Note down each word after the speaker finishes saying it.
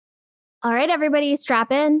All right, everybody,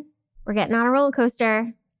 strap in. We're getting on a roller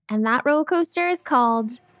coaster. And that roller coaster is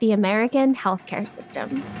called the American healthcare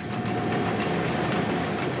system.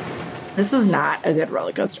 This is not a good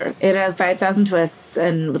roller coaster. It has 5,000 twists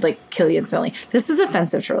and would kill you instantly. This is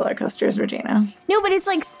offensive to roller coasters, Regina. No, but it's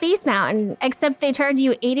like Space Mountain, except they charge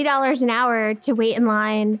you $80 an hour to wait in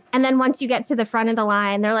line. And then once you get to the front of the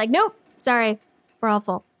line, they're like, nope, sorry, we're all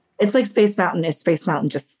full. It's like Space Mountain if Space Mountain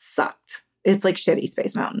just sucked. It's like shitty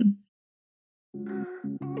Space Mountain.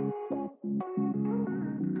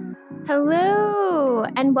 Hello,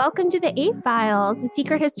 and welcome to The 8 Files, A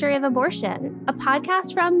Secret History of Abortion, a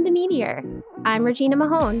podcast from The Meteor. I'm Regina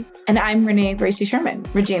Mahone. And I'm Renee Bracey Sherman.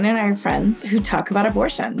 Regina and I are friends who talk about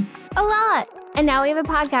abortion. A lot. And now we have a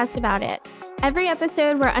podcast about it. Every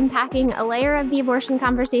episode, we're unpacking a layer of the abortion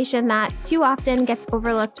conversation that too often gets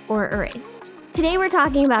overlooked or erased. Today, we're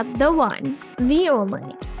talking about the one, the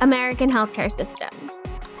only, American healthcare system.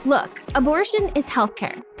 Look, abortion is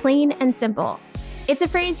healthcare, plain and simple. It's a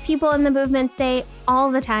phrase people in the movement say all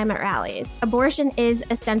the time at rallies. Abortion is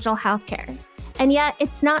essential healthcare. And yet,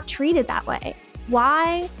 it's not treated that way.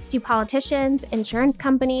 Why do politicians, insurance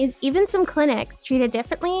companies, even some clinics treat it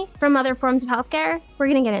differently from other forms of healthcare? We're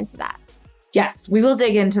going to get into that. Yes, we will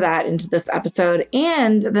dig into that into this episode.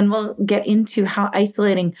 And then we'll get into how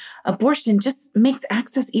isolating abortion just makes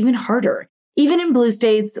access even harder. Even in blue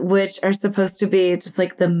states, which are supposed to be just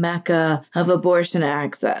like the mecca of abortion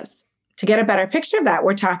access. To get a better picture of that,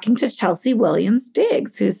 we're talking to Chelsea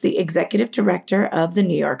Williams-Diggs, who's the executive director of the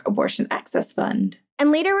New York Abortion Access Fund.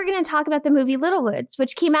 And later, we're going to talk about the movie Littlewoods,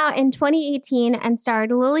 which came out in 2018 and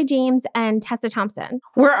starred Lily James and Tessa Thompson.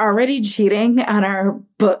 We're already cheating on our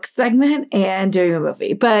book segment and doing a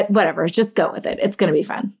movie, but whatever, just go with it. It's going to be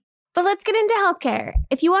fun. But let's get into healthcare.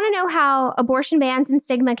 If you want to know how abortion bans and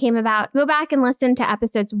stigma came about, go back and listen to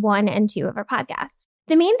episodes 1 and 2 of our podcast.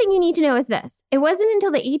 The main thing you need to know is this. It wasn't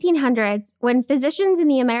until the 1800s when physicians in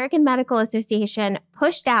the American Medical Association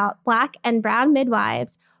pushed out Black and brown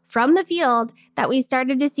midwives from the field that we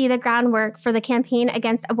started to see the groundwork for the campaign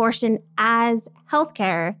against abortion as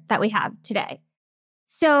healthcare that we have today.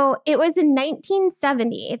 So it was in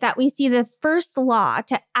 1970 that we see the first law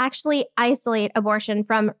to actually isolate abortion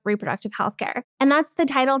from reproductive health care. And that's the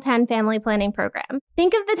Title X Family Planning Program.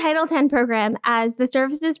 Think of the Title X program as the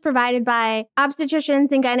services provided by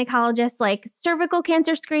obstetricians and gynecologists like cervical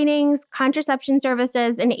cancer screenings, contraception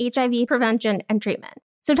services, and HIV prevention and treatment.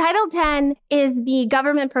 So Title X is the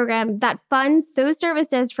government program that funds those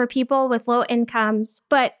services for people with low incomes,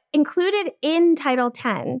 but included in Title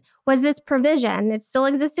X was this provision, it still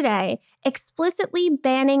exists today, explicitly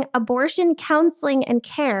banning abortion counseling and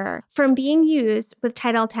care from being used with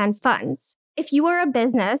Title X funds. If you are a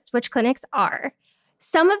business, which clinics are,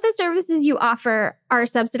 some of the services you offer are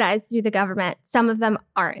subsidized through the government. Some of them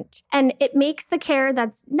aren't. And it makes the care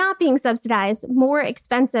that's not being subsidized more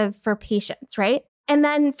expensive for patients, right? And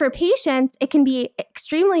then for patients, it can be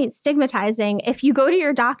extremely stigmatizing if you go to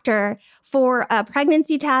your doctor for a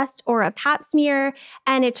pregnancy test or a pap smear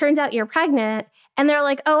and it turns out you're pregnant and they're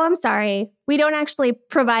like, oh, I'm sorry, we don't actually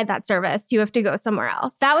provide that service. You have to go somewhere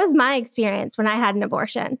else. That was my experience when I had an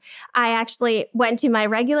abortion. I actually went to my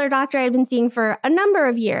regular doctor I'd been seeing for a number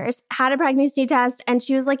of years, had a pregnancy test, and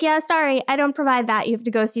she was like, yeah, sorry, I don't provide that. You have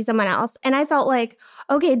to go see someone else. And I felt like,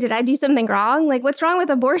 okay, did I do something wrong? Like, what's wrong with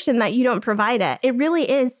abortion that you don't provide it? It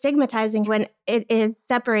really is stigmatizing when it is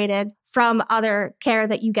separated from other care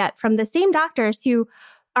that you get from the same doctors who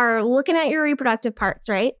are looking at your reproductive parts,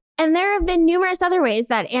 right? And there have been numerous other ways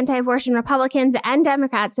that anti-abortion Republicans and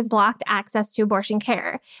Democrats have blocked access to abortion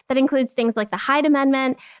care. That includes things like the Hyde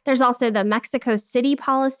Amendment. There's also the Mexico City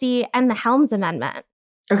policy and the Helms Amendment.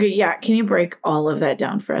 Okay, yeah. Can you break all of that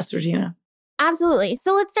down for us, Regina? Absolutely.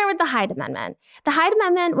 So let's start with the Hyde Amendment. The Hyde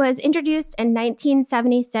Amendment was introduced in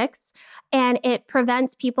 1976, and it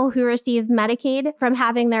prevents people who receive Medicaid from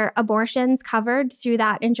having their abortions covered through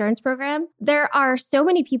that insurance program. There are so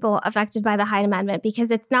many people affected by the Hyde Amendment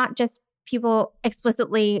because it's not just people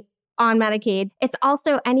explicitly on Medicaid. It's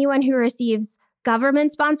also anyone who receives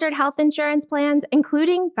government-sponsored health insurance plans,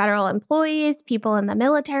 including federal employees, people in the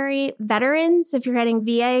military, veterans, if you're getting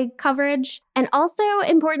VA coverage, and also,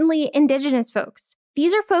 importantly, Indigenous folks.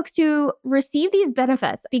 These are folks who receive these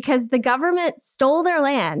benefits because the government stole their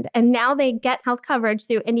land and now they get health coverage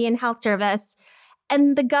through Indian Health Service.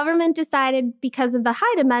 And the government decided, because of the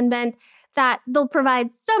Hyde Amendment, that they'll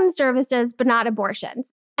provide some services, but not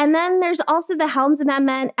abortions. And then there's also the Helms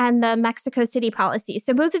Amendment and the Mexico City policy.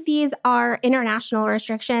 So both of these are international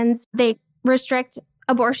restrictions. They restrict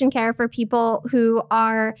abortion care for people who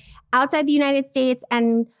are outside the United States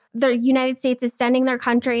and the United States is sending their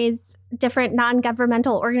countries different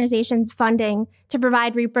non-governmental organizations funding to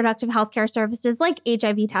provide reproductive healthcare services like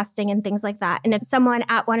HIV testing and things like that. And if someone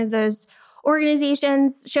at one of those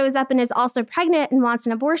organizations shows up and is also pregnant and wants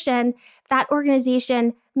an abortion, that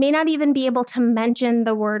organization may not even be able to mention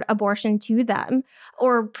the word abortion to them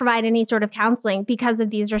or provide any sort of counseling because of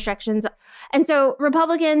these restrictions. And so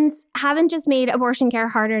Republicans haven't just made abortion care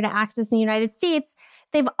harder to access in the United States,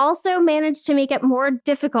 they've also managed to make it more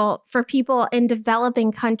difficult for people in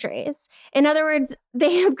developing countries. In other words,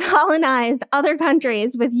 they have colonized other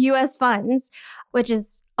countries with U.S. funds, which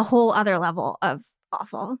is a whole other level of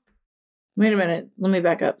awful. Wait a minute. Let me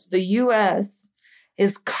back up. So the U.S.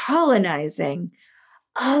 is colonizing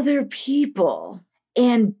other people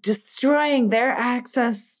and destroying their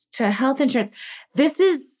access to health insurance. This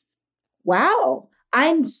is, wow.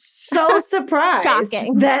 I'm so surprised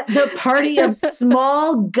that the party of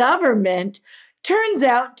small government turns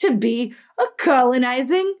out to be a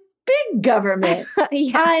colonizing big government.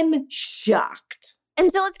 Yeah. I'm shocked.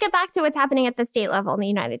 And so let's get back to what's happening at the state level in the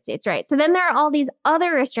United States, right? So then there are all these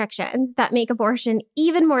other restrictions that make abortion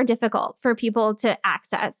even more difficult for people to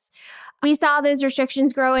access. We saw those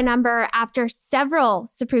restrictions grow in number after several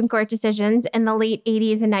Supreme Court decisions in the late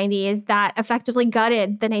 80s and 90s that effectively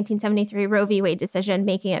gutted the 1973 Roe v. Wade decision,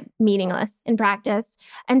 making it meaningless in practice.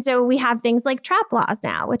 And so we have things like TRAP laws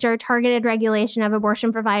now, which are targeted regulation of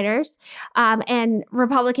abortion providers. And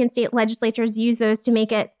Republican state legislatures use those to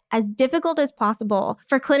make it as difficult as possible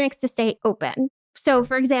for clinics to stay open. So,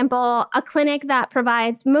 for example, a clinic that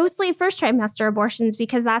provides mostly first trimester abortions,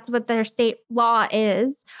 because that's what their state law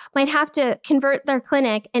is, might have to convert their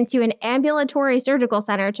clinic into an ambulatory surgical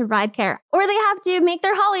center to provide care. Or they have to make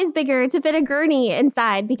their hollies bigger to fit a gurney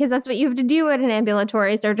inside, because that's what you have to do at an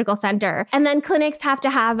ambulatory surgical center. And then clinics have to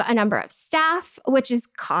have a number of staff, which is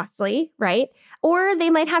costly, right? Or they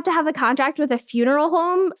might have to have a contract with a funeral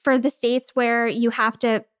home for the states where you have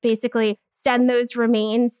to basically send those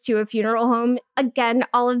remains to a funeral home. Again,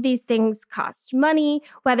 all of these things cost money,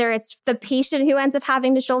 whether it's the patient who ends up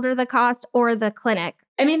having to shoulder the cost or the clinic.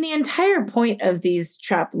 I mean, the entire point of these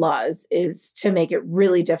TRAP laws is to make it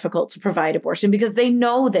really difficult to provide abortion because they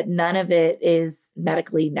know that none of it is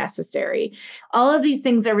medically necessary. All of these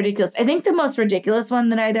things are ridiculous. I think the most ridiculous one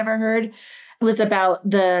that I'd ever heard was about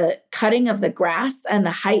the cutting of the grass and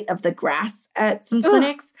the height of the grass at some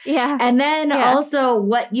clinics. Yeah. And then also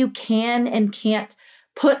what you can and can't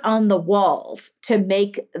put on the walls to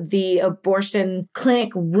make the abortion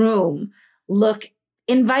clinic room look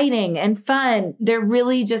inviting and fun. They're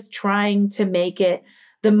really just trying to make it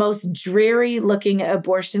the most dreary looking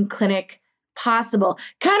abortion clinic possible.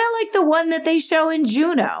 Kind of like the one that they show in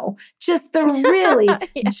Juneau, just the really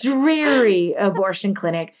dreary abortion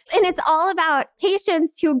clinic. And it's all about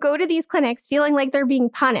patients who go to these clinics feeling like they're being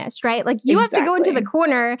punished, right? Like you have to go into the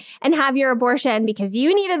corner and have your abortion because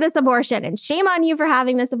you needed this abortion and shame on you for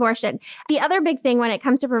having this abortion. The other big thing when it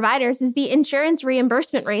comes to providers is the insurance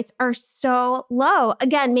reimbursement rates are so low,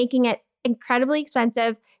 again, making it incredibly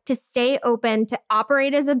expensive to stay open, to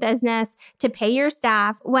operate as a business, to pay your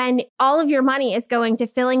staff when all of your money is going to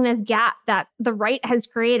filling this gap that the right has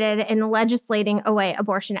created in legislating away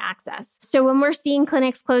abortion access. So when we're seeing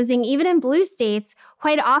clinics closing, even in blue states,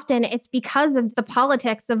 quite often it's because of the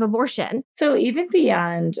politics of abortion. So even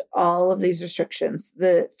beyond all of these restrictions,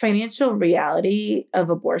 the financial reality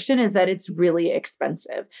of abortion is that it's really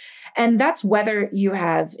expensive. And that's whether you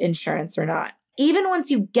have insurance or not. Even once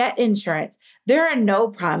you get insurance, there are no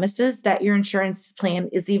promises that your insurance plan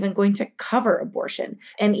is even going to cover abortion.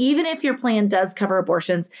 And even if your plan does cover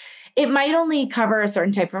abortions, it might only cover a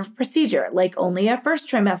certain type of procedure, like only a first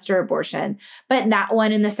trimester abortion, but not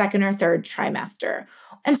one in the second or third trimester.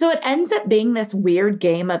 And so it ends up being this weird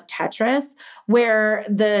game of Tetris where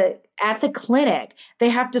at the clinic, they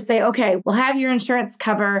have to say, okay, we'll have your insurance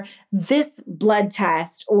cover this blood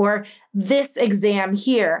test or this exam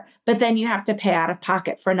here, but then you have to pay out of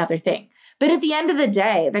pocket for another thing. But at the end of the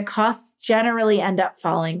day, the costs generally end up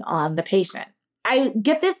falling on the patient. I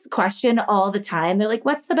get this question all the time. They're like,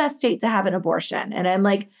 what's the best state to have an abortion? And I'm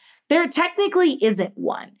like, there technically isn't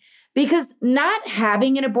one, because not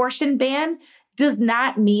having an abortion ban does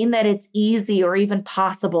not mean that it's easy or even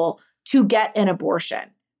possible to get an abortion,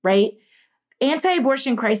 right?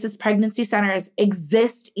 Anti-abortion crisis pregnancy centers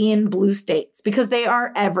exist in blue states because they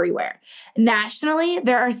are everywhere. Nationally,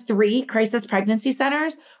 there are 3 crisis pregnancy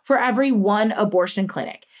centers for every 1 abortion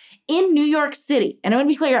clinic. In New York City, and I want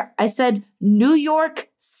to be clear, I said New York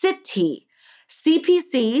City.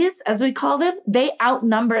 CPCs, as we call them, they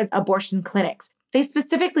outnumber abortion clinics. They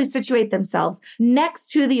specifically situate themselves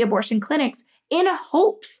next to the abortion clinics in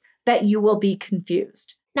hopes that you will be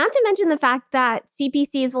confused. Not to mention the fact that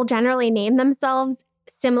CPCs will generally name themselves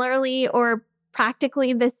similarly or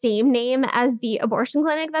practically the same name as the abortion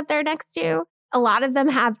clinic that they're next to. A lot of them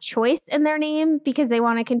have choice in their name because they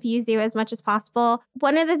want to confuse you as much as possible.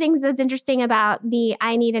 One of the things that's interesting about the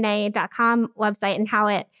ineedanA.com website and how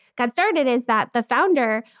it got started is that the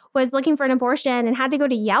founder was looking for an abortion and had to go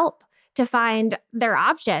to Yelp to find their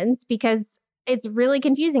options because it's really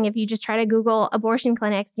confusing if you just try to Google abortion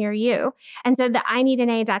clinics near you. And so the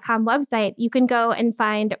ineedanA.com website, you can go and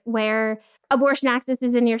find where abortion access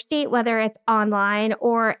is in your state, whether it's online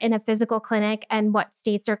or in a physical clinic, and what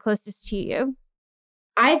states are closest to you.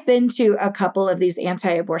 I've been to a couple of these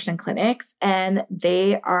anti-abortion clinics and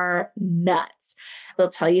they are nuts. They'll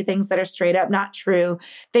tell you things that are straight up not true.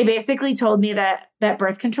 They basically told me that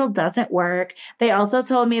birth control doesn't work. They also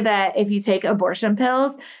told me that if you take abortion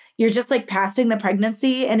pills, you're just like passing the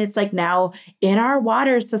pregnancy and it's like now in our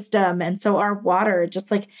water system. And so our water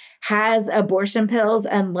just like has abortion pills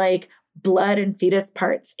and like blood and fetus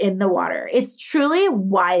parts in the water. It's truly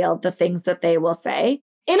wild, the things that they will say.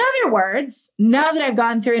 In other words, now that I've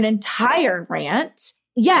gone through an entire rant,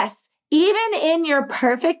 yes, even in your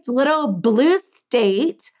perfect little blue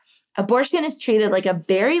state, abortion is treated like a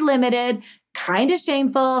very limited, kind of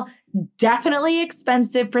shameful, definitely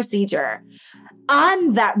expensive procedure.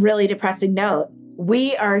 On that really depressing note,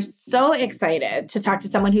 we are so excited to talk to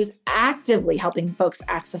someone who's actively helping folks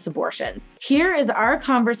access abortions. Here is our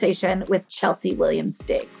conversation with Chelsea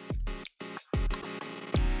Williams-Diggs.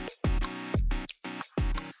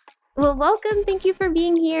 Well, welcome. Thank you for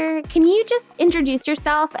being here. Can you just introduce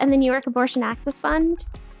yourself and the New York Abortion Access Fund?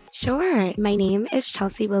 Sure. My name is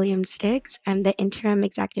Chelsea Williams-Diggs. I'm the Interim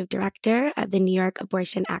Executive Director of the New York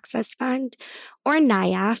Abortion Access Fund, or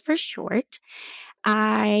NIAF for short.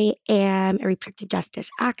 I am a reproductive justice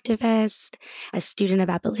activist, a student of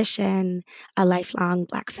abolition, a lifelong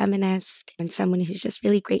Black feminist, and someone who's just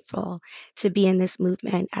really grateful to be in this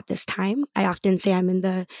movement at this time. I often say I'm in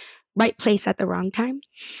the right place at the wrong time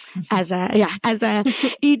as a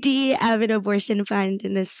ED of an abortion fund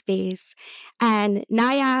in this space. And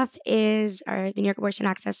NIAF the New York Abortion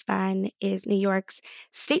Access Fund is New York's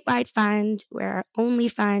statewide fund. We're our only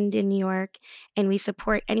fund in New York, and we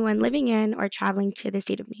support anyone living in or traveling to the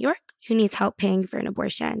state of New York who needs help paying for an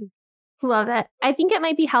abortion. Love it. I think it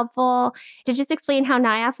might be helpful to just explain how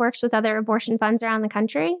NIAF works with other abortion funds around the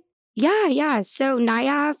country. Yeah. So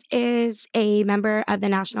NIAF is a member of the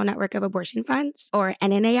National Network of Abortion Funds, or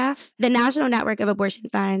NNAF. The National Network of Abortion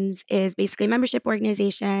Funds is basically a membership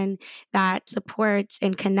organization that supports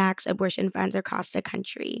and connects abortion funds across the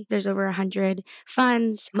country. There's over 100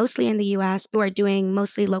 funds, mostly in the U.S., who are doing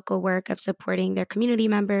mostly local work of supporting their community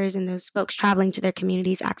members and those folks traveling to their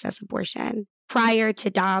communities access abortion. Prior to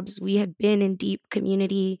Dobbs, we had been in deep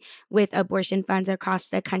community with abortion funds across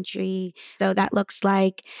the country. So that looks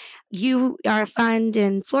like you are a fund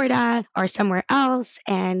in Florida or somewhere else,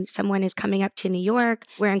 and someone is coming up to New York.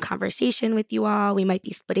 We're in conversation with you all. We might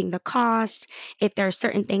be splitting the cost. If there are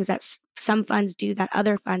certain things that some funds do that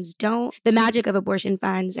other funds don't. The magic of abortion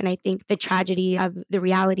funds, and I think the tragedy of the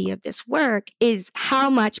reality of this work, is how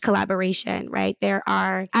much collaboration, right? There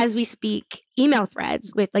are, as we speak, email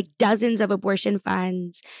threads with like dozens of abortion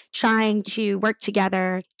funds trying to work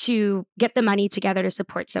together to get the money together to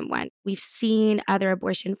support someone. We've seen other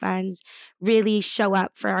abortion funds really show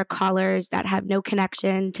up for our callers that have no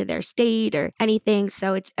connection to their state or anything.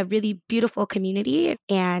 So it's a really beautiful community.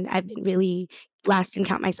 And I've been really blessed and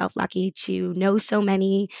count myself lucky to know so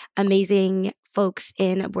many amazing folks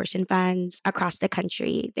in abortion funds across the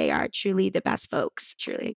country. They are truly the best folks,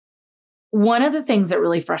 truly. One of the things that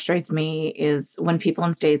really frustrates me is when people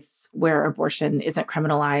in states where abortion isn't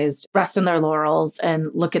criminalized rest on their laurels and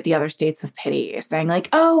look at the other states with pity, saying like,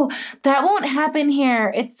 oh, that won't happen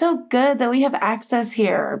here. It's so good that we have access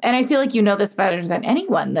here. And I feel like you know this better than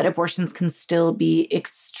anyone, that abortions can still be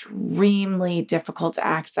extremely difficult to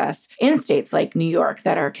access in states like New York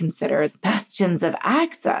that are considered bastions of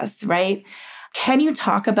access, right? Can you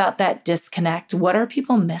talk about that disconnect? What are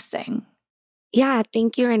people missing? Yeah,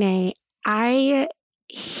 thank you, Renee. I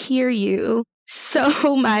hear you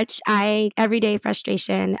so much. Everyday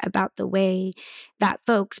frustration about the way that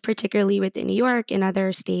folks, particularly within New York and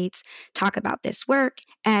other states, talk about this work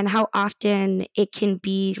and how often it can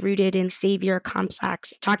be rooted in savior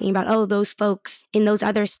complex, talking about, oh, those folks in those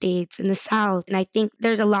other states in the South. And I think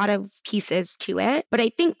there's a lot of pieces to it. But I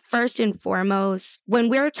think first and foremost, when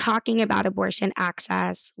we're talking about abortion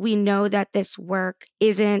access, we know that this work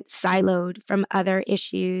isn't siloed from other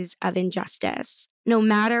issues of injustice. no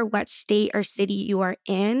matter what state or city you are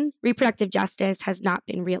in, reproductive justice has not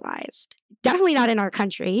been realized. Definitely not in our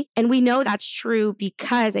country. And we know that's true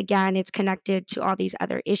because, again, it's connected to all these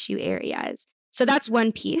other issue areas. So that's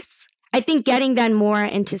one piece. I think getting then more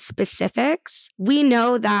into specifics, we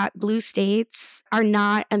know that blue states are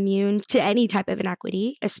not immune to any type of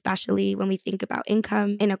inequity, especially when we think about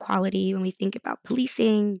income inequality, when we think about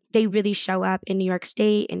policing. They really show up in New York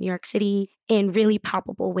State, in New York City, in really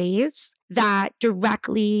palpable ways that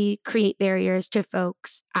directly create barriers to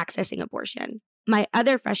folks accessing abortion. My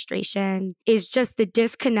other frustration is just the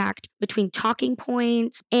disconnect between talking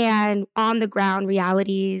points and on the ground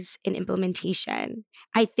realities and implementation.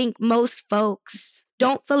 I think most folks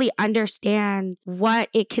don't fully understand what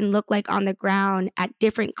it can look like on the ground at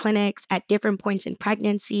different clinics, at different points in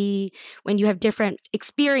pregnancy, when you have different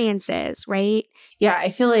experiences, right? Yeah, I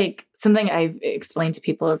feel like something I've explained to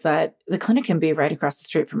people is that the clinic can be right across the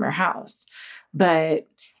street from your house. But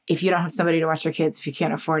if you don't have somebody to watch your kids, if you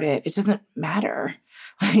can't afford it, it doesn't matter.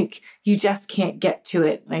 Like, you just can't get to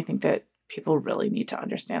it. And I think that people really need to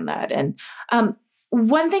understand that. And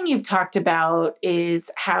one thing you've talked about is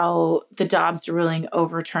how the Dobbs ruling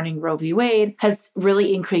overturning Roe v. Wade has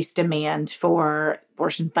really increased demand for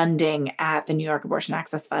abortion funding at the New York Abortion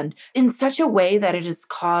Access Fund in such a way that it has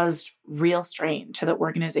caused real strain to the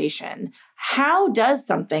organization. How does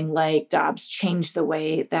something like Dobbs change the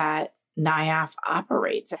way that NIAF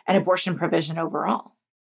operates and abortion provision overall?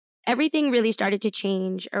 Everything really started to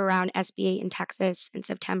change around SB 8 in Texas in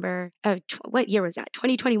September of what year was that?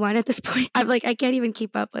 2021 at this point. I'm like, I can't even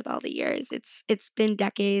keep up with all the years. It's been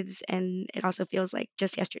decades, and it also feels like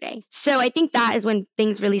just yesterday. So I think that is when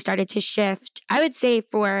things really started to shift. I would say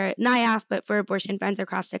for NIAF, but for abortion funds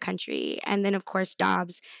across the country. And then of course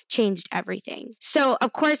Dobbs changed everything. So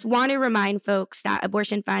of course, want to remind folks that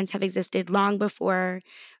abortion funds have existed long before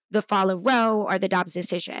the fall of Roe or the Dobbs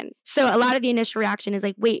decision. So a lot of the initial reaction is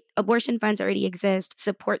like, wait, abortion funds already exist,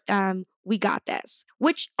 support them, we got this.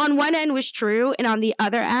 Which on one end was true, and on the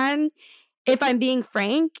other end, if I'm being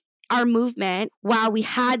frank, our movement, while we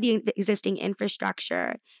had the existing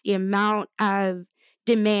infrastructure, the amount of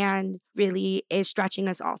demand really is stretching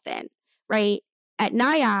us all thin, right? At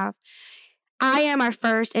NIAF, I am our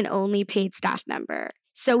first and only paid staff member.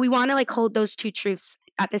 So we want to like hold those two truths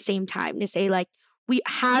at the same time to say like, we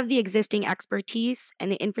have the existing expertise and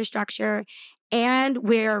the infrastructure, and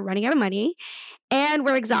we're running out of money and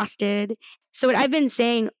we're exhausted. So what I've been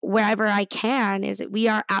saying wherever I can is that we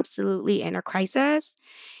are absolutely in a crisis,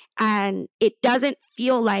 and it doesn't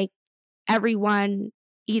feel like everyone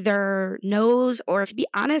either knows or, to be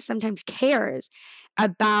honest, sometimes cares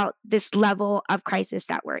about this level of crisis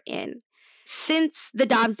that we're in. Since the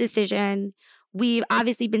Dobbs decision, we've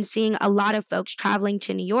obviously been seeing a lot of folks traveling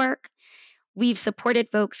to New York. We've supported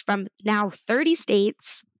folks from now 30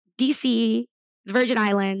 states, DC, the Virgin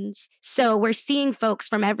Islands. So we're seeing folks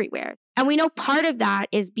from everywhere. And we know part of that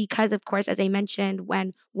is because, of course, as I mentioned,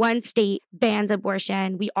 when one state bans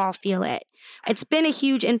abortion, we all feel it. It's been a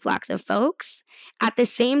huge influx of folks. At the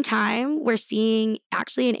same time, we're seeing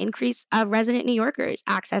actually an increase of resident New Yorkers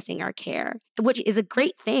accessing our care, which is a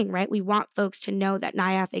great thing, right? We want folks to know that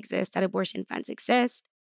NIAF exists, that abortion funds exist.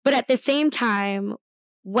 But at the same time,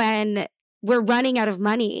 when we're running out of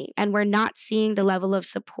money and we're not seeing the level of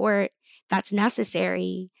support that's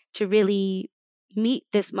necessary to really meet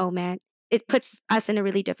this moment, it puts us in a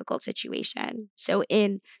really difficult situation. So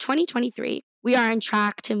in 2023, we are on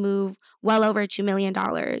track to move well over $2 million.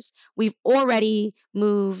 We've already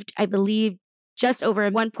moved, I believe, just over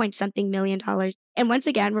 1 point something million dollars. And once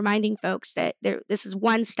again, reminding folks that this is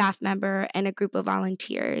one staff member and a group of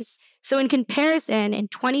volunteers. So in comparison, in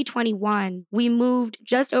 2021, we moved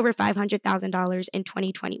just over $500,000 in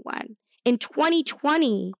 2021. In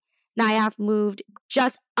 2020, NIAF moved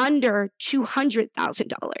just under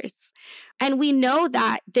 $200,000. And we know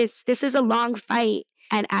that this is a long fight.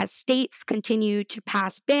 And as states continue to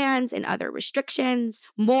pass bans and other restrictions,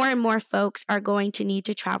 more and more folks are going to need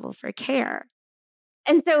to travel for care.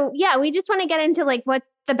 And so, yeah, we just want to get into like what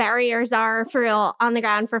the barriers are for real on the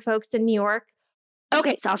ground for folks in New York.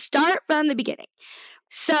 Okay, so I'll start from the beginning.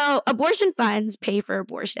 So abortion funds pay for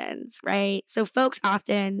abortions, right? So folks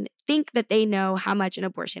often think that they know how much an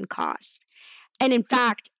abortion costs. And in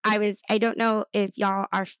fact, I don't know if y'all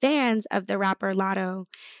are fans of the rapper Lotto,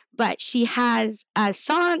 but she has a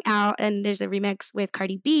song out and there's a remix with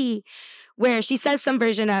Cardi B where she says some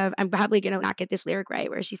version of, I'm probably going to not get this lyric right,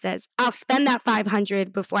 where she says, I'll spend that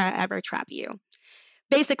 500 before I ever trap you.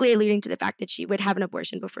 Basically alluding to the fact that she would have an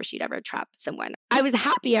abortion before she'd ever trap someone. I was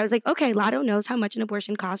happy. I was like, okay, Lotto knows how much an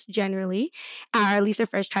abortion costs generally, or at least her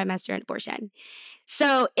first trimester abortion.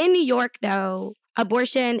 So in New York, though,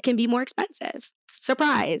 abortion can be more expensive.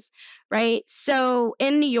 Surprise, right? So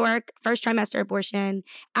in New York, first trimester abortion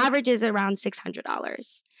averages around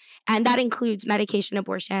 $600. And that includes medication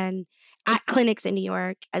abortion at clinics in New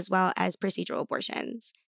York, as well as procedural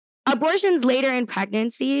abortions. Abortions later in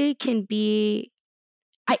pregnancy can be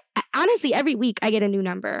honestly, every week I get a new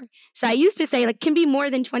number. So I used to say like can be more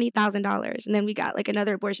than $20,000, and then we got like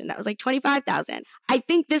another abortion that was like 25,000. I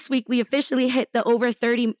think this week we officially hit the over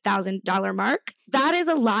 $30,000 mark. That is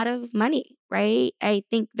a lot of money, right? I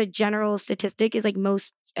think the general statistic is like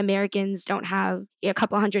most Americans don't have a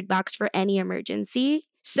couple $100 for any emergency.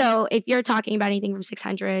 So if you're talking about anything from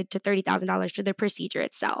 $600 to $30,000 for the procedure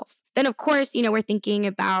itself, then of course, we're thinking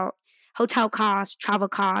about hotel costs, travel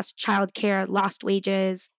costs, childcare, lost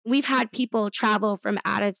wages. We've had people travel from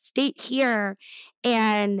out of state here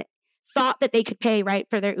and thought that they could pay right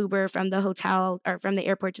for their Uber from the hotel or from the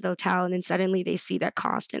airport to the hotel. And then suddenly they see that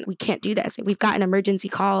cost and we can't do this. We've gotten emergency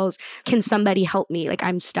calls. Can somebody help me? Like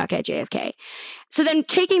I'm stuck at JFK. So then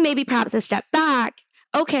taking maybe perhaps a step back,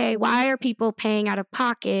 okay, why are people paying out of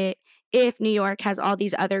pocket if New York has all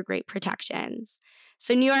these other great protections?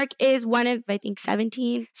 So New York is one of, I think,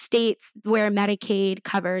 17 states where Medicaid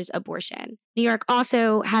covers abortion. New York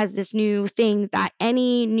also has this new thing that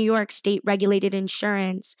any New York state regulated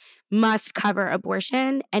insurance must cover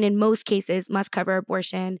abortion, and in most cases must cover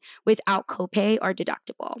abortion without copay or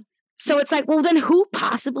deductible. So it's like, well, then who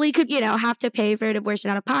possibly could, have to pay for an abortion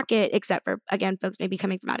out of pocket, except for, again, folks maybe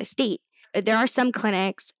coming from out of state. There are some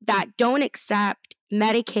clinics that don't accept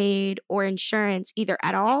Medicaid or insurance either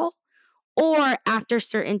at all or after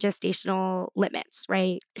certain gestational limits,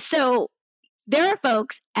 right? So there are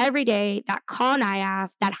folks every day that call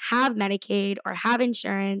NIAF that have Medicaid or have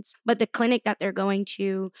insurance, but the clinic that they're going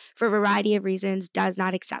to, for a variety of reasons, does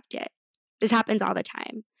not accept it. This happens all the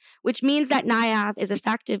time, which means that NIAF is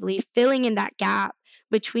effectively filling in that gap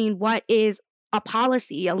between what is a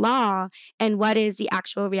policy, a law, and what is the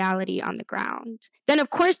actual reality on the ground. Then, of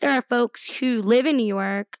course, there are folks who live in New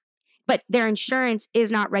York, but their insurance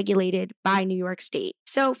is not regulated by New York State.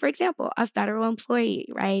 So, for example, a federal employee,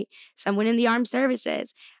 right? Someone in the armed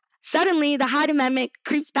services. Suddenly, the Hyde Amendment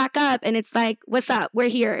creeps back up and it's like, what's up? We're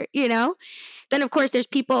here, Then, of course, there's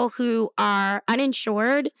people who are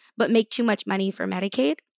uninsured but make too much money for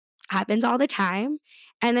Medicaid. Happens all the time.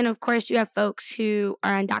 And then, of course, you have folks who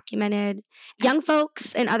are undocumented, young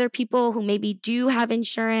folks, and other people who maybe do have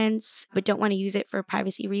insurance but don't want to use it for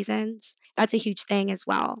privacy reasons. That's a huge thing as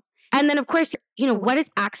well. And then, of course, what does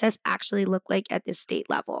access actually look like at the state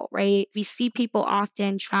level, right? We see people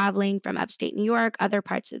often traveling from upstate New York, other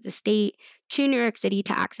parts of the state to New York City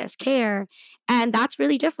to access care. And that's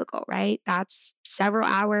really difficult, right? That's several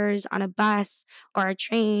hours on a bus or a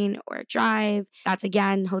train or a drive. That's,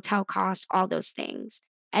 again, hotel cost, all those things.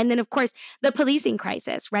 And then, of course, the policing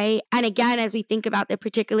crisis, right? And again, as we think about the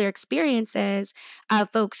particular experiences of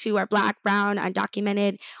folks who are Black, brown,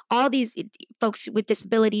 undocumented, all these folks with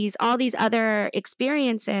disabilities, all these other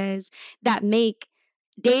experiences that make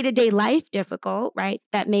day-to-day life difficult, right?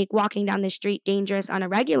 That make walking down the street dangerous on a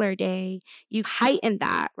regular day, you heighten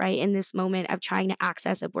that, right? In this moment of trying to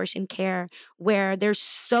access abortion care where there's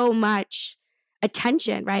so much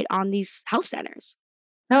attention, right, on these health centers.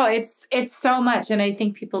 No, it's so much. And I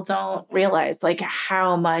think people don't realize like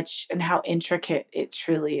how much and how intricate it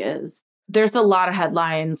truly is. There's a lot of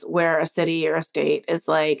headlines where a city or a state is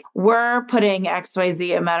like, we're putting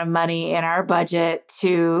XYZ amount of money in our budget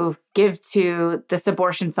to give to this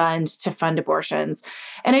abortion fund to fund abortions.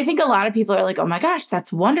 And I think a lot of people are like, oh my gosh,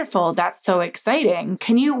 that's wonderful. That's so exciting.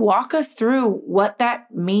 Can you walk us through what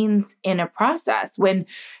that means in a process when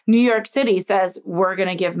New York City says we're going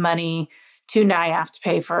to give money to NIAF to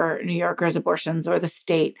pay for New Yorkers' abortions or the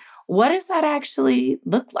state? What does that actually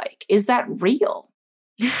look like? Is that real?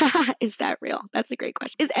 Is that real? That's a great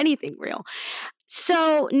question. Is anything real?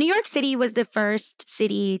 So New York City was the first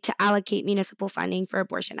city to allocate municipal funding for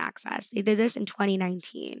abortion access. They did this in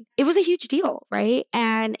 2019. It was a huge deal, right?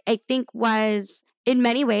 And I think was in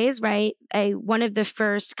many ways, right, one of the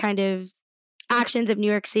first kind of actions of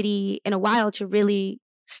New York City in a while to really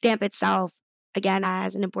stamp itself again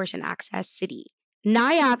as an abortion access city.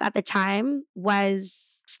 NIAF at the time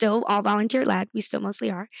was still all volunteer led. We still mostly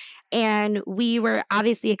are. And we were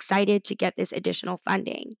obviously excited to get this additional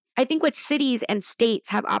funding. I think what cities and states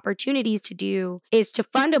have opportunities to do is to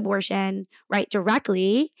fund abortion, right,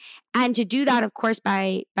 directly, and to do that, of course,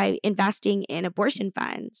 by investing in abortion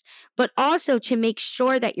funds, but also to make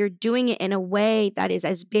sure that you're doing it in a way that is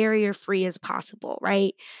as barrier-free as possible,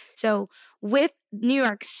 right? So with New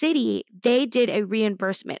York City, they did a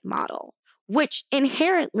reimbursement model, which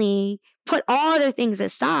inherently put all other things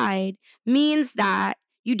aside means that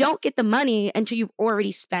you don't get the money until you've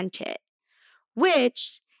already spent it,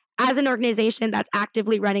 which, as an organization that's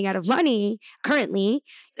actively running out of money currently,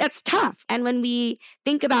 that's tough. And when we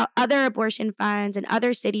think about other abortion funds and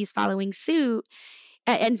other cities following suit,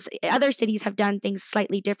 and other cities have done things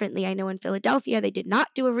slightly differently. I know in Philadelphia, they did not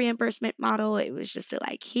do a reimbursement model. It was just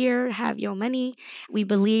like, here, have your money. We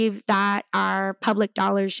believe that our public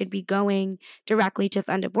dollars should be going directly to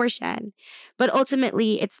fund abortion. But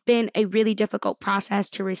ultimately, it's been a really difficult process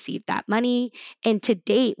to receive that money. And to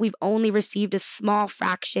date, we've only received a small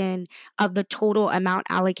fraction of the total amount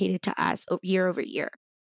allocated to us year over year.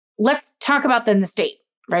 Let's talk about then the state,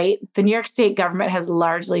 right? The New York State government has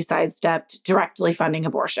largely sidestepped directly funding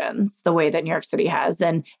abortions the way that New York City has.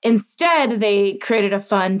 And instead, they created a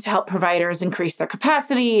fund to help providers increase their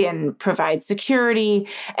capacity and provide security.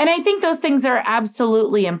 And I think those things are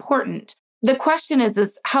absolutely important. The question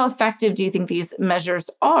is how effective do you think these measures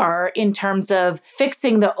are in terms of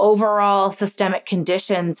fixing the overall systemic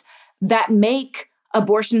conditions that make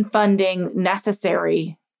abortion funding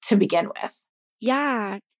necessary to begin with?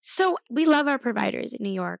 Yeah. So we love our providers in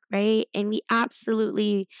New York, right? And we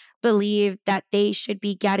absolutely believe that they should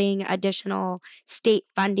be getting additional state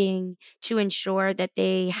funding to ensure that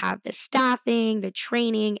they have the staffing, the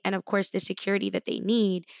training, and of course, the security that they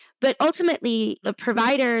need. But ultimately, the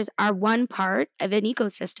providers are one part of an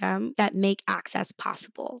ecosystem that make access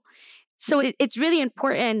possible. So it's really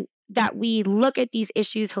important that we look at these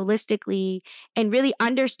issues holistically and really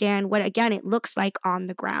understand what, again, it looks like on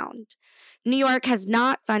the ground. New York has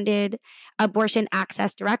not funded abortion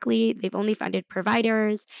access directly. They've only funded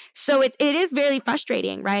providers. So it is very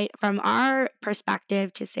frustrating, right? From our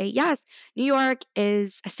perspective to say, yes, New York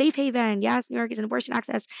is a safe haven. Yes, New York is an abortion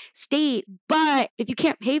access state. But if you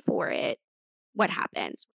can't pay for it, what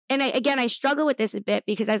happens? And I struggle with this a bit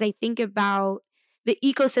because as I think about the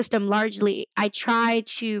ecosystem largely, I try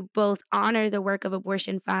to both honor the work of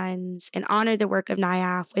abortion funds and honor the work of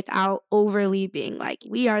NIAF without overly being like,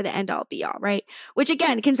 we are the end all be all, right? Which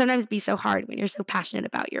again can sometimes be so hard when you're so passionate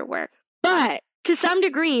about your work. But to some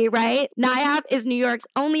degree, right, NIAF is New York's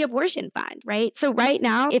only abortion fund, right? So right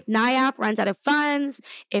now, if NIAF runs out of funds,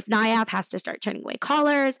 if NIAF has to start turning away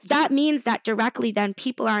callers, that means that directly then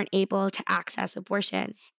people aren't able to access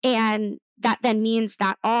abortion. And that then means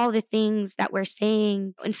that all the things that we're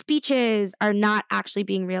saying in speeches are not actually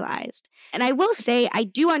being realized. And I will say, I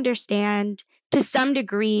do understand to some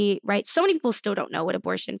degree, right? So many people still don't know what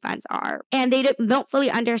abortion funds are, and they don't fully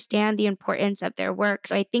understand the importance of their work.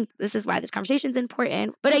 So I think this is why this conversation is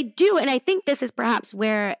important. But I do, and I think this is perhaps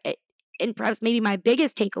where, and perhaps maybe my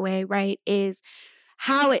biggest takeaway, right, is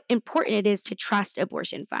how important it is to trust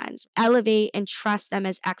abortion funds, elevate and trust them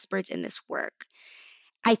as experts in this work.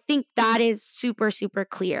 I think that is super, super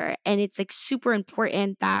clear. And it's like super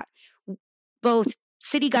important that both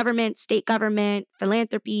city government, state government,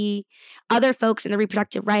 philanthropy, other folks in the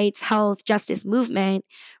reproductive rights, health, justice movement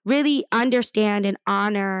really understand and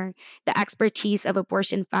honor the expertise of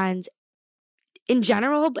abortion funds in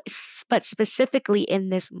general, but specifically in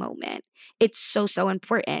this moment. It's so, so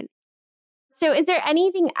important. So is there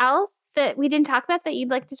anything else that we didn't talk about that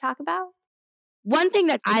you'd like to talk about? One thing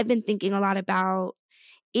that I've been thinking a lot about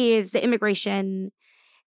is the immigration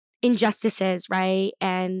injustices, right?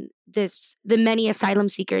 And the many asylum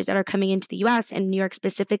seekers that are coming into the US and New York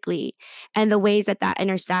specifically, and the ways that that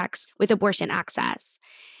intersects with abortion access.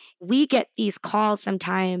 We get these calls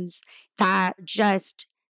sometimes that just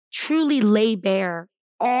truly lay bare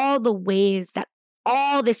all the ways that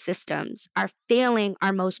all the systems are failing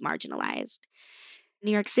our most marginalized.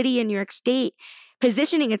 New York City and New York State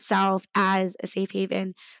positioning itself as a safe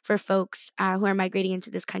haven for folks who are migrating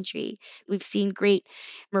into this country. We've seen great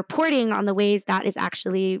reporting on the ways that is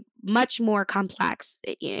actually much more complex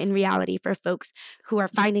in reality for folks who are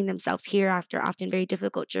finding themselves here after often very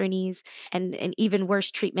difficult journeys and even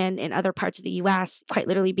worse treatment in other parts of the US, quite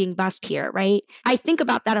literally being bused here, right? I think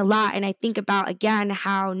about that a lot, and I think about, again,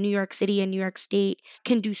 how New York City and New York State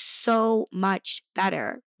can do so much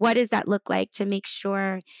better. What does that look like to make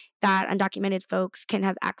sure that undocumented folks can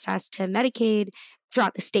have access to Medicaid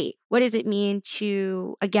throughout the state? What does it mean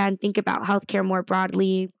to, again, think about healthcare more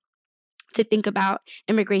broadly, to think about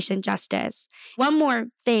immigration justice? One more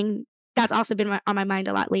thing that's also been on my mind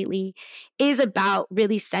a lot lately is about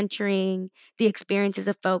really centering the experiences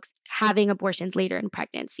of folks having abortions later in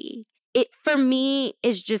pregnancy. It, for me,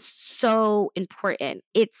 is just so important.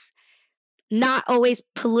 It's not always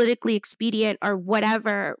politically expedient or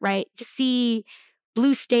whatever, right? To see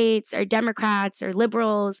blue states or Democrats or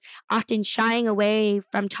liberals often shying away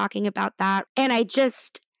from talking about that. And I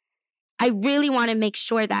really want to make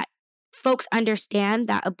sure that folks understand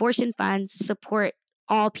that abortion funds support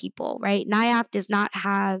all people, right? NIAF does not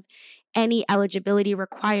have any eligibility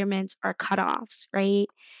requirements or cutoffs, right?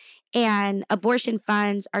 And abortion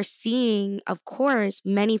funds are seeing, of course,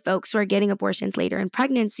 many folks who are getting abortions later in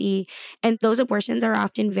pregnancy, and those abortions are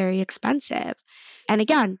often very expensive. And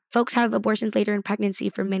again, folks have abortions later in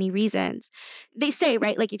pregnancy for many reasons. They say,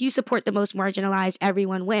 right, like if you support the most marginalized,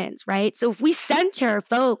 everyone wins, right? So if we center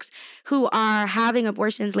folks who are having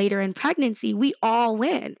abortions later in pregnancy, we all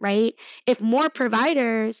win, right? If more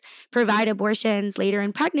providers provide abortions later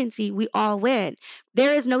in pregnancy, we all win.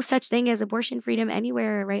 There is no such thing as abortion freedom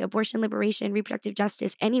anywhere, right? Abortion liberation, reproductive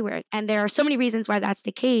justice anywhere. And there are so many reasons why that's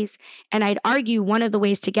the case. And I'd argue one of the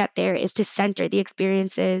ways to get there is to center the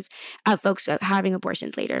experiences of folks having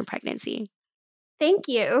abortions later in pregnancy. Thank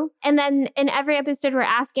you. And then in every episode, we're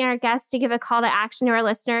asking our guests to give a call to action to our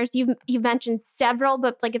listeners. You've mentioned several,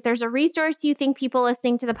 but like if there's a resource you think people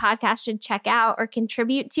listening to the podcast should check out or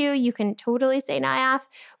contribute to, you can totally say NIAF,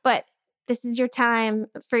 but this is your time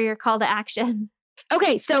for your call to action.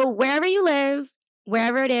 Okay, so wherever you live,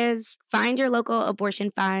 wherever it is, find your local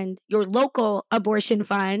abortion fund,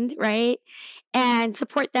 right? And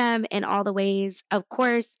support them in all the ways. Of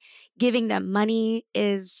course, giving them money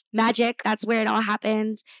is magic. That's where it all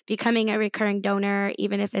happens. Becoming a recurring donor,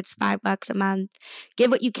 even if it's $5 a month, give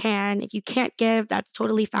what you can. If you can't give, that's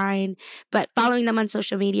totally fine. But following them on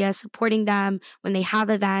social media, supporting them when they have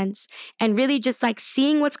events, and really just like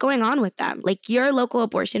seeing what's going on with them. Like your local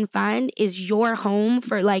abortion fund is your home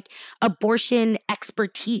for like abortion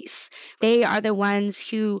expertise. They are the ones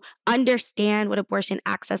who understand what abortion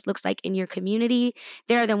access looks like in your community.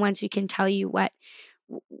 They're the ones who can tell you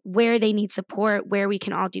where they need support, where we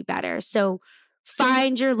can all do better. So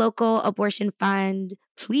find your local abortion fund,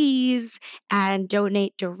 please, and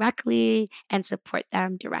donate directly and support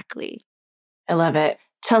them directly. I love it.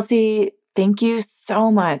 Chelsea, thank you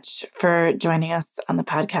so much for joining us on the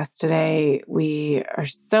podcast today. We are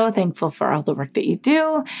so thankful for all the work that you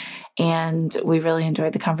do, and we really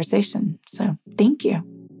enjoyed the conversation. So thank you.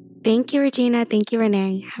 Thank you, Regina. Thank you,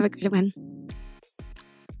 Renee. Have a good one.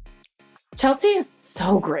 Chelsea is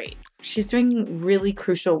so great. She's doing really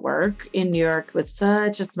crucial work in New York with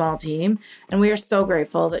such a small team, and we are so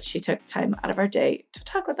grateful that she took time out of our day to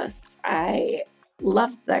talk with us. I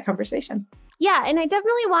loved that conversation. Yeah, and I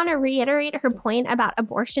definitely want to reiterate her point about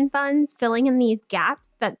abortion funds filling in these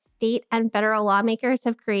gaps that state and federal lawmakers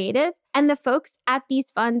have created. And the folks at these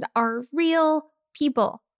funds are real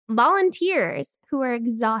people, volunteers who are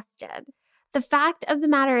exhausted. The fact of the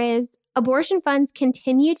matter is, abortion funds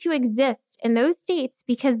continue to exist in those states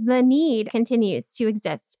because the need continues to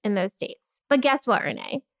exist in those states. But guess what,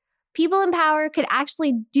 Renee? People in power could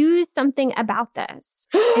actually do something about this.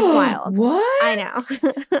 It's wild. What? I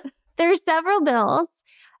know. There are several bills,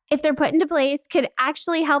 if they're put into place, could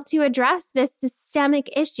actually help to address this systemic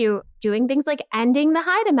issue, doing things like ending the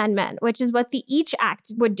Hyde Amendment, which is what the EACH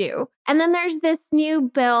Act would do. And then there's this new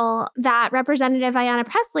bill that Representative Ayanna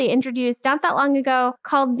Pressley introduced not that long ago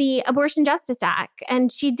called the Abortion Justice Act.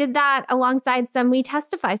 And she did that alongside some We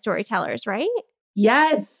Testify storytellers, right?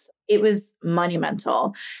 Yes, it was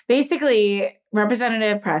monumental. Basically,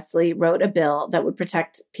 Representative Pressley wrote a bill that would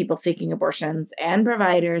protect people seeking abortions and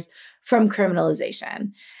providers from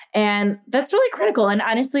criminalization. And that's really critical, and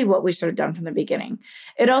honestly, what we should have done from the beginning.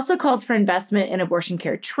 It also calls for investment in abortion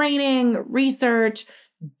care training, research,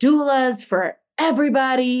 doulas for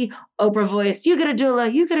everybody. Oprah voice, you get a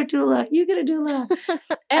doula, you get a doula, you get a doula.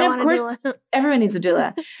 And of course, everyone needs a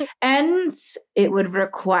doula. And it would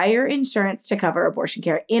require insurance to cover abortion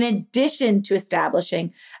care, in addition to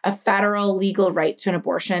establishing a federal legal right to an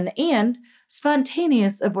abortion and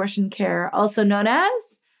spontaneous abortion care, also known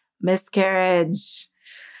as miscarriage.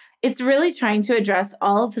 It's really trying to address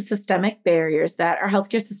all of the systemic barriers that our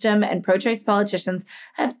healthcare system and pro-choice politicians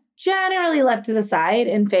have generally left to the side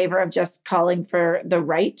in favor of just calling for the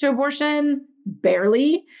right to abortion,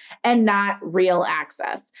 barely, and not real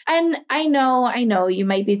access. And I know you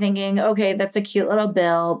might be thinking, okay, that's a cute little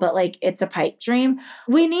bill, but like it's a pipe dream.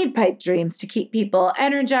 We need pipe dreams to keep people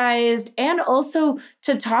energized and also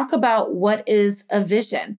to talk about what is a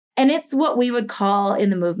vision. And it's what we would call in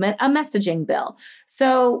the movement a messaging bill.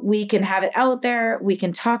 So we can have it out there. We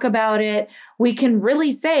can talk about it. We can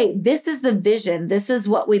really say, this is the vision. This is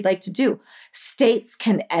what we'd like to do. States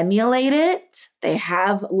can emulate it. They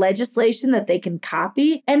have legislation that they can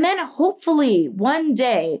copy. And then hopefully one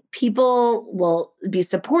day people will be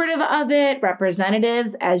supportive of it.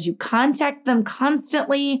 Representatives, as you contact them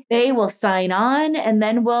constantly, they will sign on, and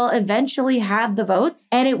then we'll eventually have the votes.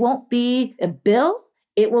 And it won't be a bill.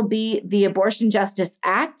 It will be the Abortion Justice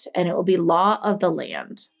Act, and it will be law of the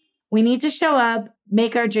land. We need to show up,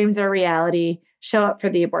 make our dreams our reality, show up for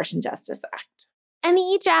the Abortion Justice Act. And the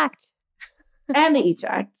EACH Act. And the EACH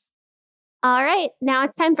Act. All right, now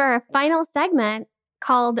it's time for our final segment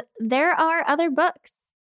called There Are Other Books.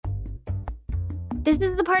 This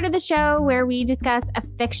is the part of the show where we discuss a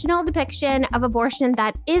fictional depiction of abortion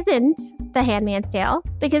that isn't The Handmaid's Tale,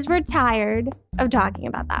 because we're tired of talking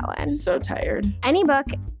about that one. So tired. Any book,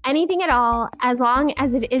 anything at all, as long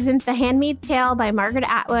as it isn't The Handmaid's Tale by Margaret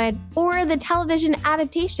Atwood or the television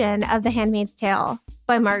adaptation of The Handmaid's Tale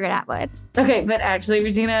by Margaret Atwood. Okay, but actually,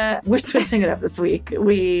 Regina, we're switching it up this week.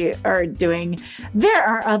 We are doing There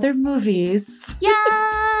Are Other Movies.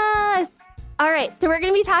 Yes! All right, so we're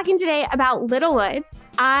going to be talking today about Little Woods.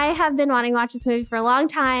 I have been wanting to watch this movie for a long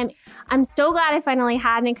time. I'm so glad I finally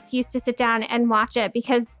had an excuse to sit down and watch it,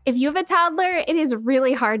 because if you have a toddler, it is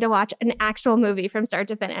really hard to watch an actual movie from start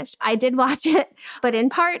to finish. I did watch it, but in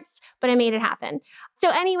parts, but I made it happen.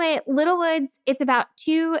 So anyway, Little Woods, it's about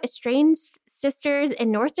two estranged sisters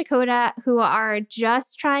in North Dakota who are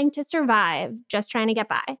just trying to survive, just trying to get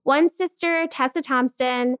by. One sister, Tessa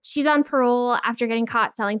Thompson, she's on parole after getting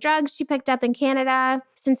caught selling drugs she picked up in Canada,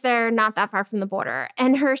 since they're not that far from the border.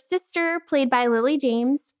 And her sister, played by Lily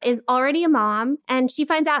James, is already a mom, and she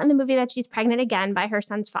finds out in the movie that she's pregnant again by her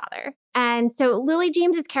son's father. And so Lily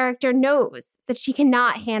James's character knows that she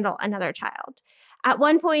cannot handle another child. At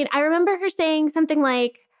one point, I remember her saying something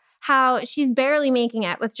like, how she's barely making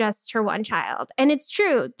it with just her one child. And it's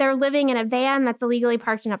true. They're living in a van that's illegally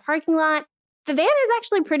parked in a parking lot. The van is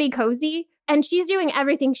actually pretty cozy, and she's doing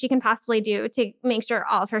everything she can possibly do to make sure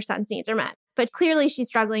all of her son's needs are met. But clearly she's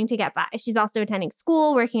struggling to get by. She's also attending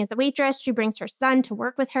school, working as a waitress. She brings her son to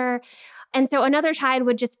work with her. And so another child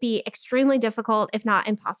would just be extremely difficult, if not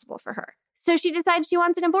impossible for her. So she decides she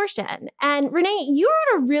wants an abortion. And Renee, you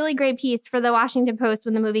wrote a really great piece for the Washington Post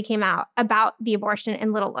when the movie came out about the abortion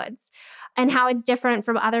in Little Woods and how it's different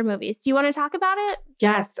from other movies. Do you want to talk about it?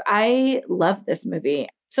 Yes, I love this movie.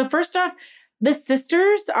 So first off, the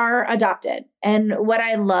sisters are adopted. And what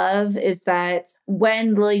I love is that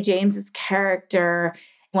when Lily James's character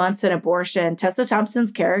wants an abortion, Tessa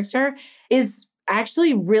Thompson's character is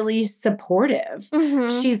actually really supportive.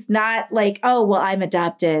 Mm-hmm. She's not like, oh, well, I'm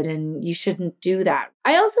adopted and you shouldn't do that.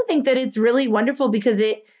 I also think that it's really wonderful because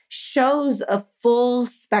it shows a full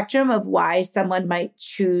spectrum of why someone might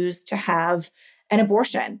choose to have an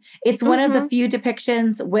abortion. It's one of the few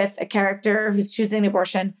depictions with a character who's choosing an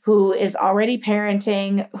abortion, who is already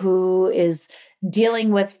parenting, who is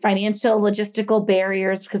dealing with financial logistical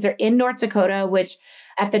barriers because they're in North Dakota, which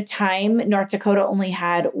at the time, North Dakota only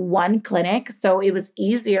had one clinic. So it was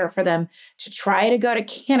easier for them to try to go to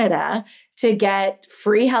Canada to get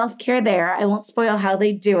free healthcare there. I won't spoil how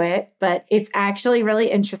they do it, but it's actually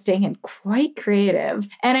really interesting and quite creative.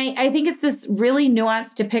 And I think it's this really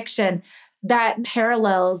nuanced depiction that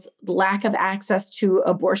parallels lack of access to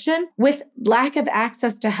abortion with lack of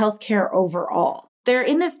access to healthcare overall. They're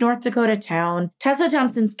in this North Dakota town. Tessa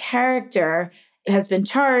Thompson's character has been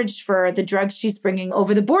charged for the drugs she's bringing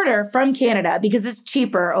over the border from Canada because it's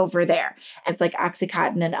cheaper over there. It's like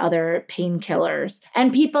Oxycontin and other painkillers,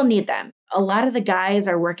 and people need them. A lot of the guys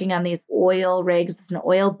are working on these oil rigs. It's an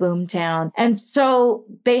oil boom town. And so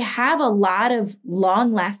they have a lot of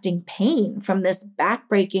long-lasting pain from this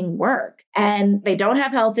backbreaking work. And they don't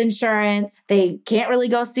have health insurance. They can't really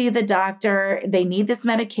go see the doctor. They need this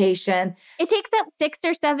medication. It takes up 6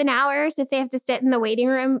 or 7 hours if they have to sit in the waiting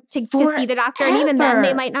room to see the doctor. And even then,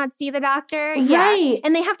 they might not see the doctor. Right. Yeah.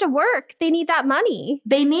 And they have to work. They need that money.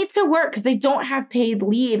 They need to work because they don't have paid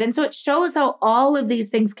leave. And so it shows how all of these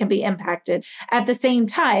things can be impacted at the same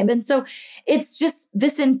time. And so it's just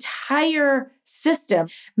this entire system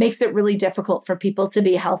makes it really difficult for people to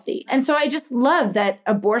be healthy. And so I just love that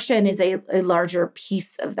abortion is a larger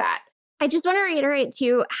piece of that. I just want to reiterate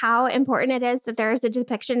too how important it is that there is a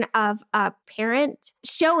depiction of a parent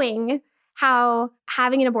showing how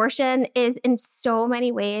having an abortion is in so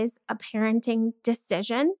many ways a parenting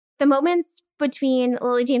decision. The moments between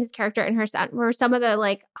Lily James' character and her son were some of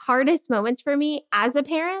the hardest moments for me as a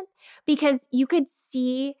parent, because you could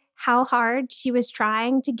see how hard she was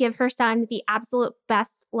trying to give her son the absolute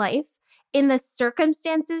best life in the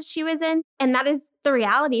circumstances she was in. And that is the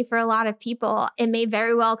reality for a lot of people. It may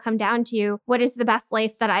very well come down to what is the best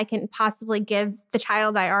life that I can possibly give the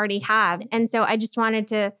child I already have. And so I just wanted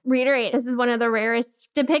to reiterate, this is one of the rarest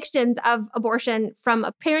depictions of abortion from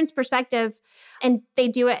a parent's perspective, and they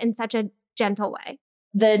do it in such a gentle way.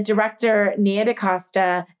 The director, Nia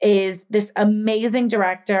DaCosta, is this amazing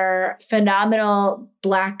director, phenomenal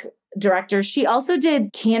Black director. She also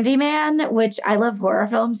did Candyman, which I love horror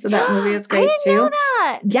films, so that movie is great too. I didn't know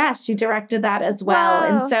that. Yes, she directed that as well. Whoa.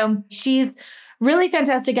 And so she's really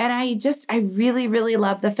fantastic. And I really, really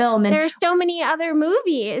love the film. And there's so many other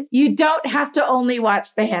movies. You don't have to only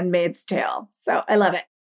watch The Handmaid's Tale. So I love it.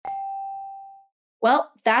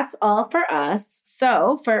 Well, that's all for us.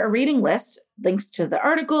 So for a reading list, links to the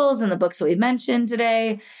articles and the books that we mentioned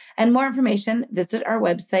today, and more information, visit our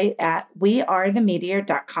website at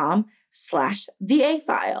wearethemeteor.com/The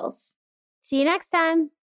A-Files. See you next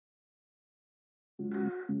time.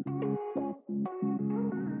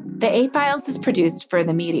 The A-Files is produced for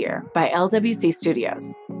The Meteor by LWC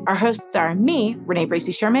Studios. Our hosts are me, Renee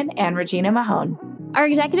Bracey Sherman, and Regina Mahone. Our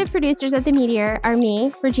executive producers at The Meteor are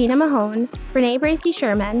me, Regina Mahone, Renee Bracey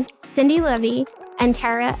Sherman, Cindy Levy, and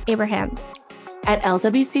Tara Abrahams. At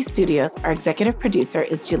LWC Studios, our executive producer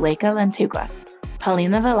is Juleka Lantigua.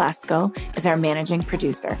 Paulina Velasco is our managing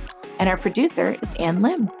producer. And our producer is Ann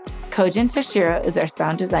Lim. Kojin Tashiro is our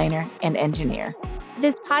sound designer and engineer.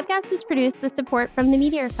 This podcast is produced with support from the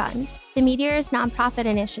Meteor Fund, the Meteor's nonprofit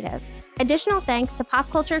initiative. Additional thanks to Pop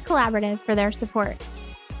Culture Collaborative for their support.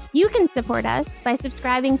 You can support us by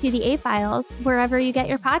subscribing to the A-Files wherever you get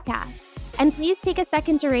your podcasts. And please take a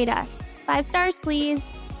second to rate us. 5 stars, please.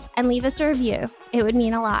 And leave us a review. It would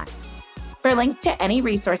mean a lot. For links to any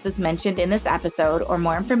resources mentioned in this episode or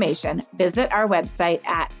more information, visit our website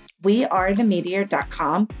at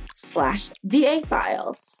wearethemeteor.com/The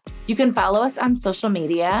A-Files. You can follow us on social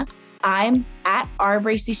media. I'm at R.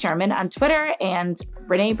 Bracey Sherman on Twitter and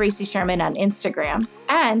Renee Bracey Sherman on Instagram.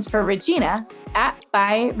 And for Regina, at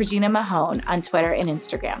by Regina Mahone on Twitter and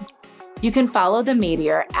Instagram. You can follow The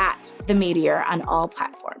Meteor at The Meteor on all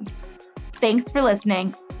platforms. Thanks for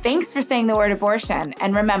listening. Thanks for saying the word abortion.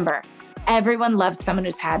 And remember, everyone loves someone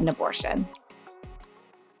who's had an abortion.